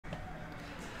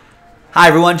Hi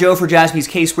everyone, Joe for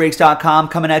jaspyscasebreaks.com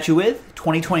coming at you with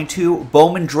 2022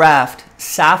 Bowman Draft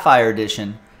Sapphire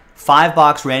Edition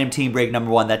 5-box random team break number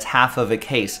 1. That's half of a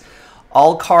case.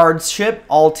 All cards ship,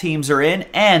 all teams are in,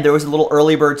 and there was a little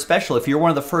early bird special. If you're one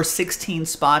of the first 16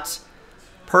 spots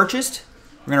purchased,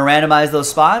 we're going to randomize those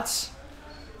spots.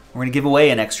 We're going to give away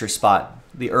an extra spot.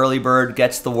 The early bird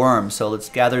gets the worm. So let's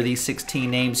gather these 16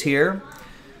 names here.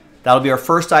 That'll be our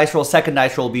first dice roll. Second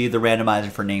dice roll will be the randomizer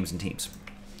for names and teams.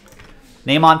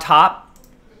 Name on top.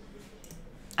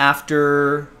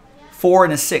 After 4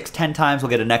 and a 6, 10 times,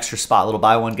 we'll get an extra spot. A little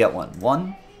buy one, get one.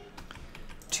 1,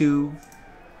 2,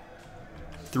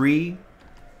 3,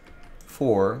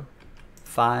 4,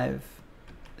 5,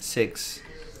 6,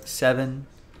 7,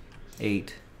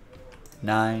 8,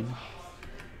 9,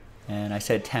 and I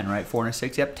said 10, right? 4 and a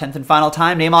 6. Yep, 10th and final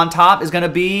time. Name on top is going to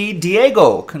be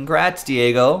Diego. Congrats,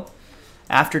 Diego.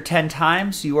 After 10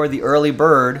 times, you are the early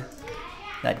bird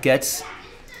that gets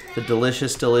the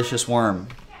delicious, delicious worm.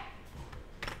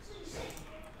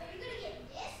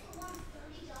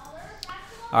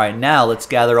 All right, now let's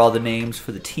gather all the names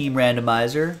for the team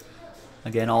randomizer.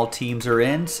 Again, all teams are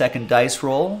in. Second dice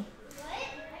roll.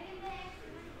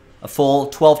 A full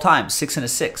 12 times, 6 and a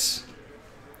 6.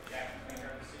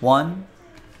 1,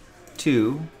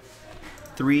 2,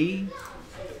 3,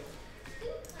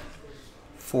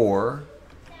 4,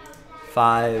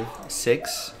 5,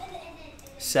 6,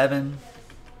 7,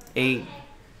 8,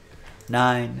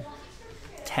 9,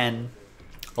 10,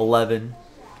 11,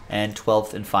 and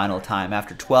 12th and final time.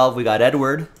 After 12, we got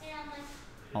Edward,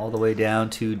 all the way down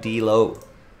to D-Low.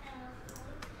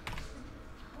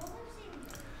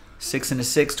 6 and a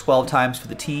 6, 12 times for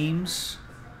the teams.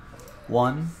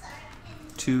 1,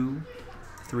 2,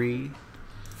 3,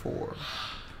 4,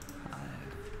 5,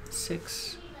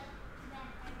 6,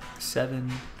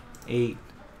 7, 8,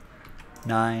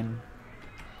 9,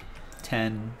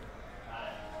 10,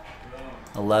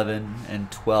 11,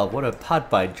 and 12. What a putt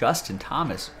by Justin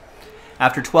Thomas.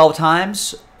 After 12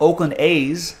 times, Oakland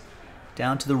A's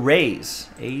down to the Rays.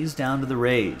 A's down to the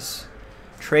Rays.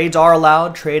 Trades are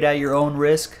allowed. Trade at your own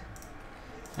risk,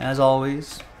 as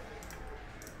always.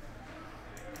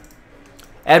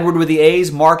 Edward with the A's,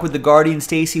 Mark with the Guardians,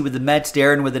 Stacy with the Mets,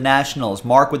 Darren with the Nationals,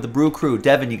 Mark with the Brew Crew,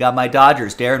 Devin, you got my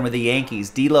Dodgers, Darren with the Yankees,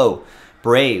 D-Lo,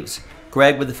 Braves,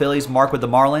 Greg with the Phillies, Mark with the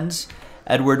Marlins,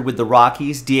 Edward with the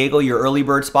Rockies, Diego, your early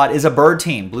bird spot is a bird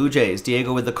team, Blue Jays,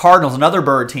 Diego with the Cardinals, another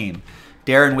bird team,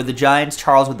 Darren with the Giants,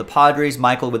 Charles with the Padres,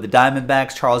 Michael with the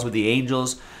Diamondbacks, Charles with the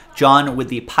Angels, John with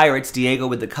the Pirates, Diego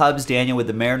with the Cubs, Daniel with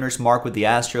the Mariners, Mark with the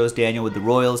Astros, Daniel with the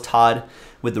Royals, Todd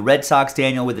with the Red Sox,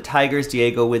 Daniel with the Tigers,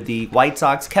 Diego with the White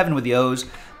Sox, Kevin with the O's,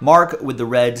 Mark with the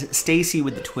Reds, Stacy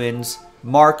with the Twins,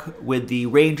 Mark with the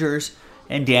Rangers,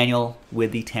 and Daniel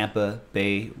with the Tampa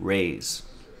Bay Rays.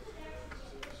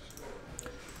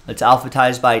 Let's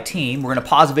alphabetize by team. We're going to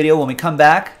pause the video. When we come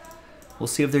back, we'll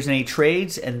see if there's any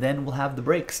trades, and then we'll have the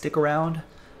break. Stick around.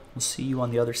 We'll see you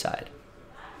on the other side.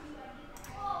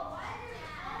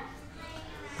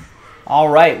 All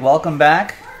right, welcome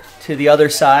back to the other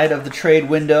side of the trade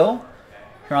window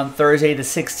here on Thursday the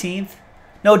 16th.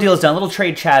 No deals done. A little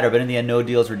trade chatter, but in the end, no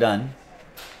deals were done.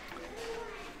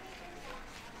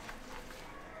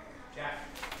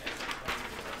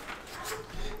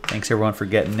 Thanks, everyone, for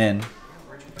getting in.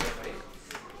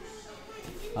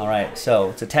 All right,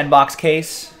 so it's a 10-box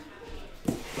case.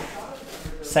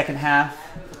 Second half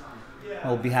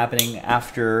will be happening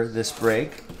after this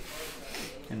break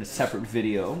in a separate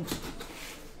video.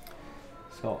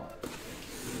 So,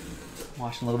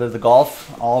 watching a little bit of the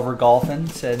golf. Oliver golfing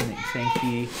saying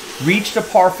he reached a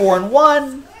par 4 and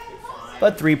 1,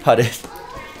 but 3 putted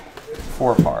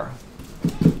for par.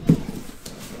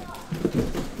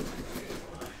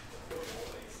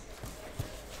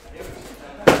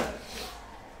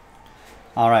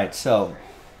 All right, so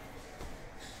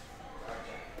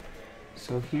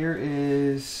here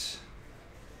is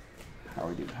how are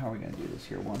we going to do this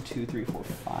here? 1, 2, 3, 4,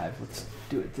 5. Let's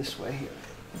do it this way here.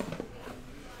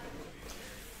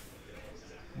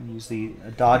 I'll use the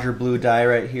Dodger blue die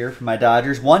right here for my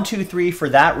Dodgers. 1, 2, 3 for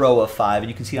that row of 5, and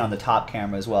you can see it on the top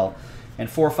camera as well. And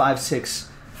 4, 5,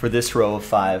 6 for this row of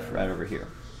 5 right over here.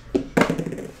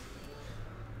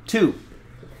 2.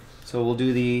 So we'll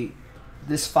do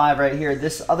this 5 right here.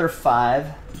 This other 5,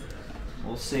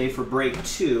 we'll say for break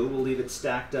 2, we'll leave it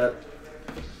stacked up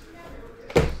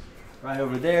right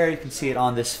over there. You can see it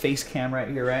on this face cam right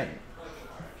here, right?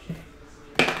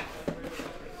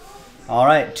 All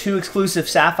right, 2 exclusive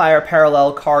Sapphire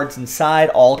parallel cards inside.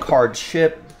 All cards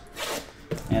ship.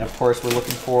 And of course, we're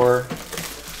looking for,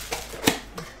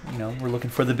 we're looking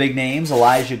for the big names: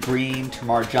 Elijah Green,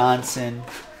 Tamar Johnson,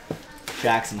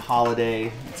 Jackson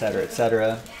Holiday, etc.,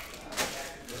 etc.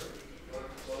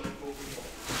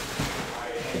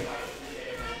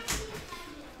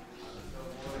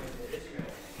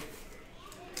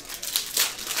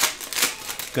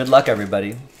 Good luck,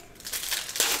 everybody.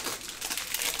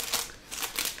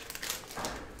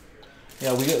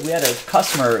 Yeah, we had a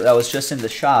customer that was just in the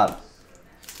shop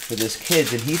with his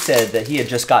kids, and he said that he had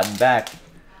just gotten back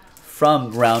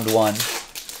from round 1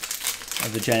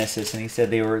 of the Genesis, and he said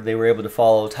they were able to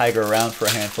follow Tiger around for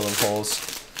a handful of holes.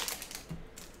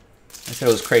 I said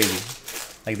it was crazy.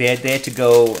 Like they had to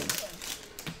go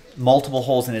multiple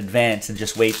holes in advance and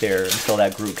just wait there until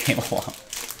that group came along.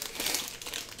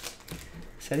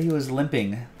 Said he was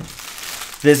limping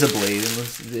visibly.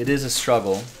 It is a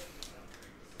struggle.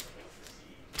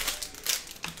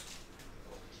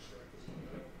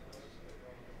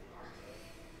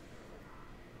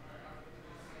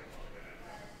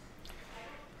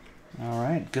 All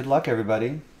right, good luck,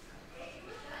 everybody.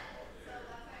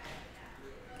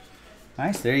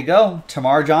 Nice, there you go.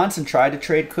 Tamar Johnson tried to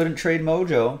trade, couldn't trade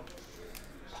Mojo.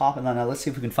 Popping on that. Let's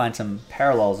see if we can find some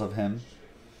parallels of him.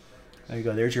 There you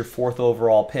go. There's your 4th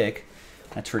overall pick.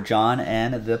 That's for John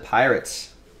and the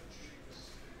Pirates.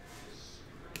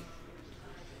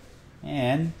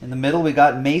 And in the middle, we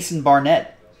got Mason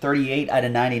Barnett, 38 out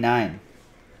of 99.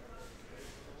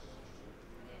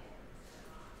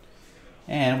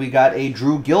 And we got a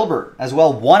Drew Gilbert as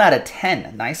well, 1 out of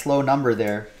 10. Nice low number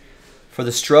there for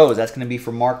the Stros. That's going to be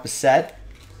for Mark Bissett.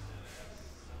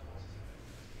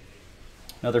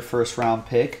 Another first-round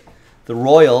pick. The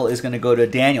Royal is going to go to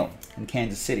Daniel in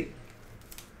Kansas City.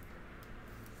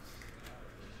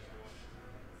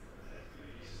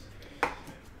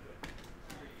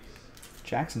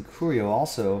 Jackson Curio,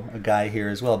 also a guy here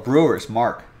as well. Brewers,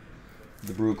 Mark,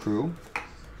 the Brew Crew.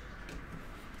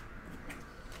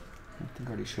 I think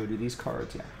I already showed you these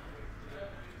cards, yeah.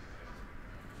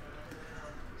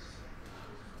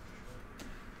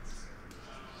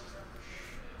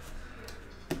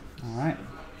 All right.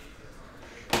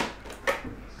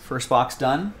 First box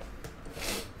done.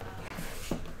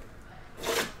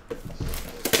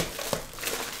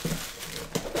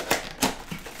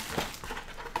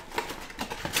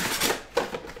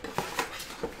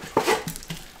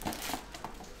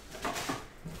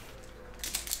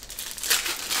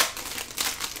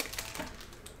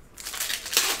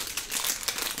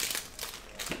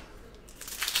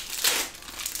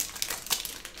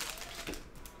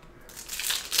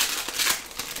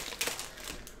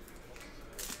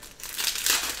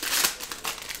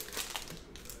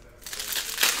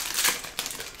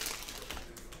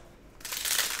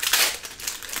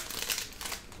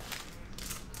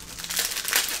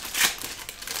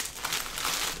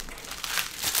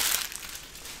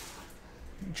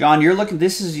 John, you're looking.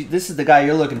 This is the guy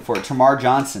you're looking for, Tamar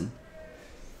Johnson.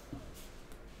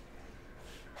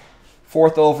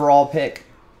 4th overall pick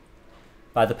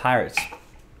by the Pirates.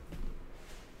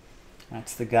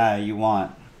 That's the guy you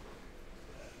want.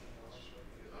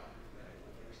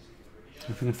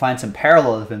 If we can find some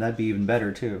parallels of him, that'd be even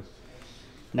better too.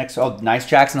 Next, oh, nice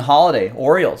Jackson Holiday,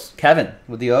 Orioles, Kevin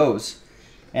with the O's.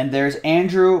 And there's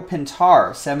Andrew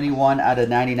Pintar, 71 out of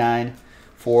 99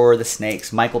 for the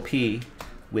Snakes. Michael P.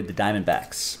 with the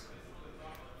Diamondbacks.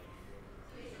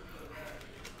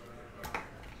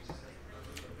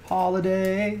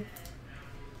 Holiday.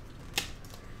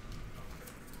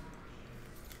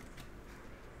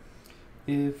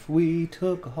 If we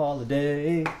took a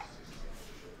holiday.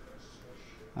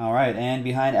 All right, and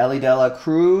behind Ellie De La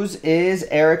Cruz is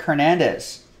Eric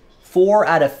Hernandez. 4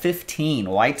 out of 15,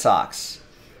 White Sox.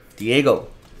 Diego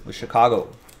with Chicago.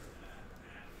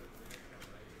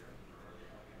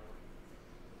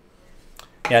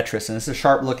 Yeah, Tristan, this is a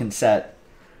sharp-looking set.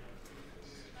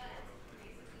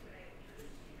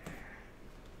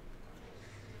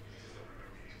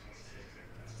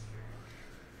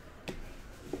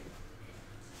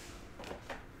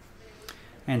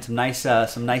 And some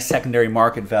nice secondary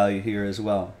market value here as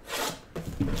well.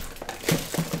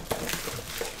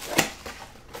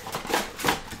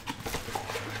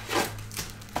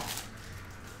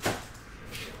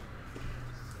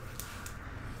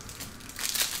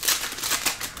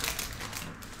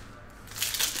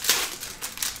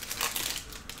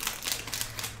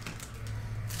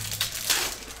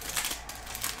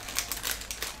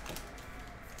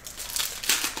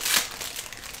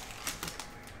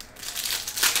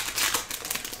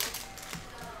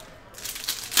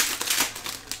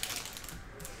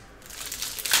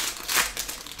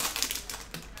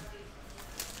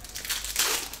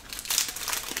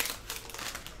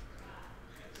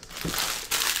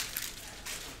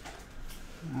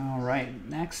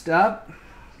 Next up,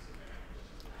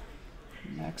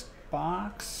 Next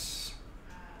box.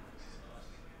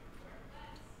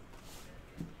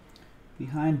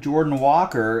 Behind Jordan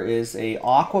Walker is a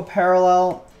Aqua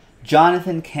Parallel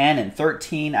Jonathan Cannon,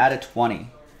 13 out of 20.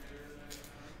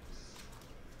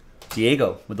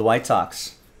 Diego with the White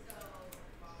Sox.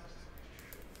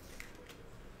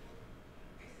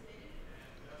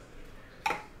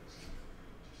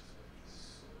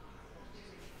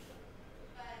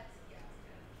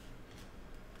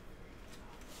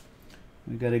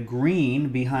 We got a green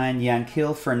behind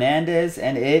Yanquiel Fernandez,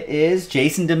 and it is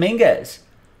Jason Dominguez.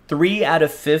 3 out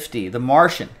of 50. The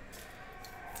Martian.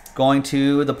 Going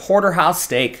to the Porterhouse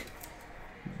Steak.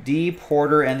 D.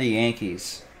 Porter and the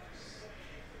Yankees.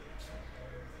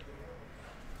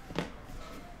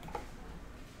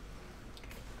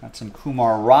 Got some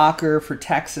Kumar Rocker for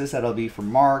Texas. That'll be for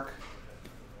Mark.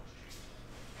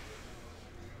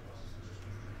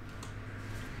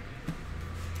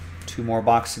 Two more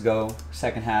boxes to go.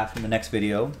 Second half in the next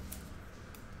video.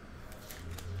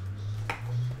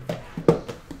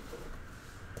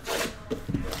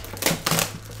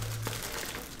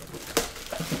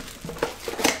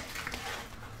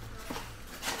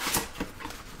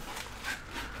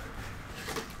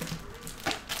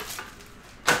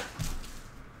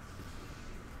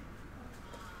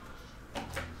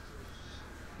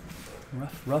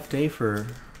 Rough day for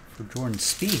Jordan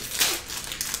Spieth.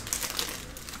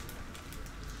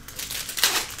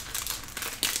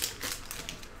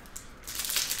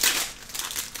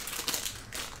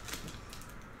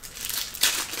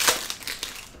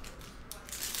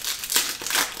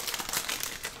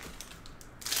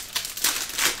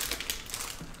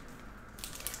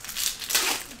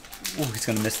 Oh, he's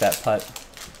going to miss that putt.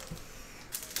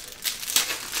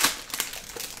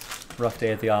 Rough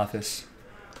day at the office.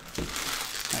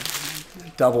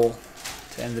 Double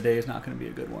to end the day is not going to be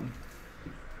a good one.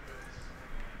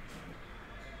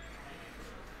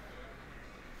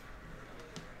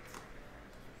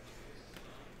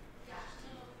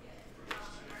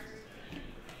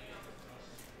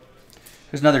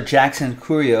 There's another Jackson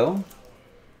Curio.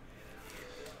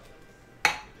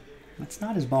 That's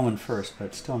not his Bowman first,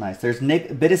 but still nice. There's Nick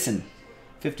Biddison,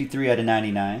 53 out of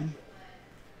 99.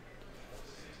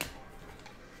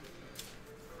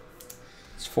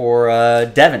 It's for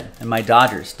Devin and my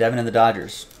Dodgers. Devin and the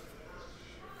Dodgers.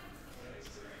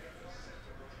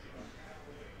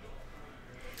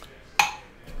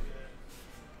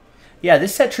 Yeah,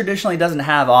 this set traditionally doesn't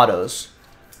have autos.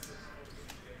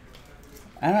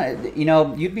 I don't know, you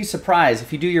know, you'd be surprised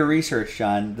if you do your research,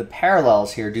 John. The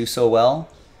parallels here do so well.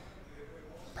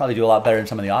 Probably do a lot better than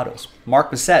some of the autos.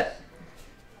 Mark Bissett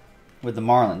with the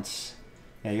Marlins.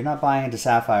 Yeah, you're not buying into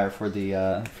Sapphire for the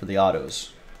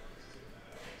autos.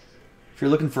 If you're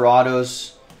looking for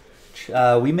autos, we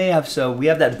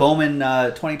have that Bowman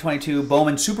 2022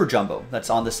 Bowman Super Jumbo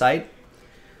that's on the site.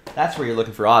 That's where you're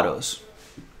looking for autos.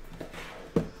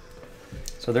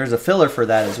 So there's a filler for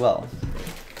that as well.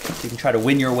 You can try to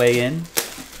win your way in.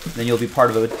 Then you'll be part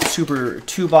of a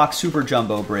two-box Super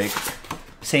Jumbo break.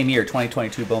 Same year,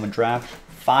 2022 Bowman Draft.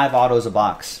 5 autos a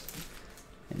box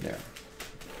in there.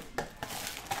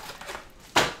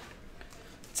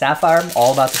 Sapphire,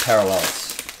 all about the parallels.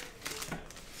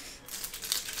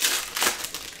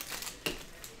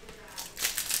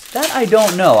 That I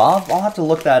don't know. I'll have to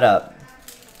look that up.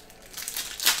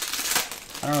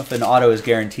 I don't know if an auto is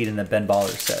guaranteed in the Ben Baller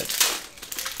set.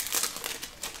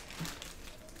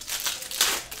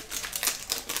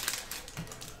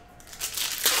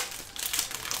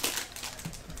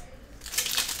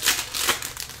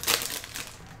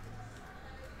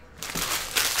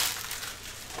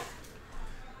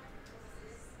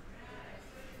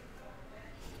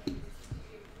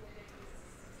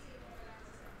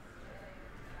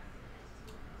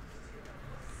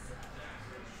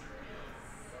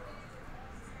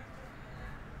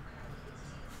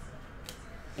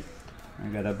 I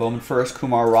got a Bowman first,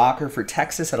 Kumar Rocker for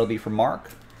Texas. That'll be for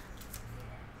Mark.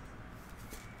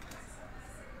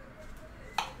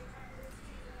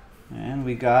 And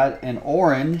we got an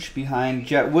orange behind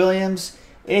Jet Williams.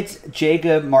 It's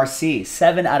Jacob Marcy,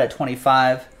 7 out of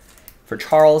 25 for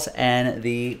Charles and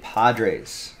the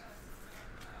Padres.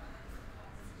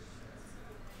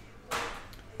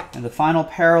 And the final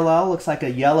parallel looks like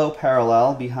a yellow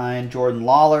parallel behind Jordan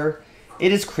Lawler.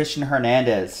 It is Christian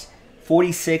Hernandez.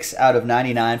 46 out of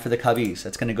 99 for the Cubbies.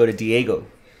 That's going to go to Diego,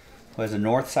 who has the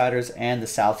Northsiders and the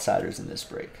Southsiders in this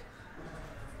break.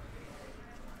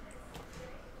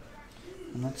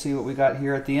 And let's see what we got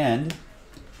here at the end.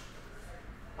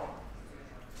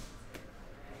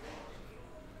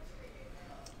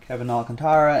 Kevin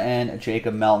Alcantara and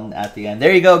Jacob Melton at the end.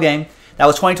 There you go, gang. That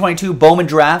was 2022 Bowman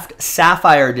Draft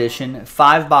Sapphire Edition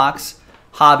 5-box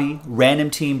hobby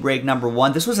random team break number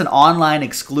 1. This was an online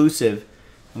exclusive,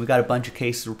 and we got a bunch of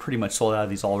cases. We're pretty much sold out of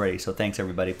these already, so thanks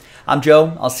everybody. I'm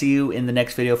Joe. I'll see you in the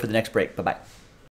next video for the next break. Bye-bye.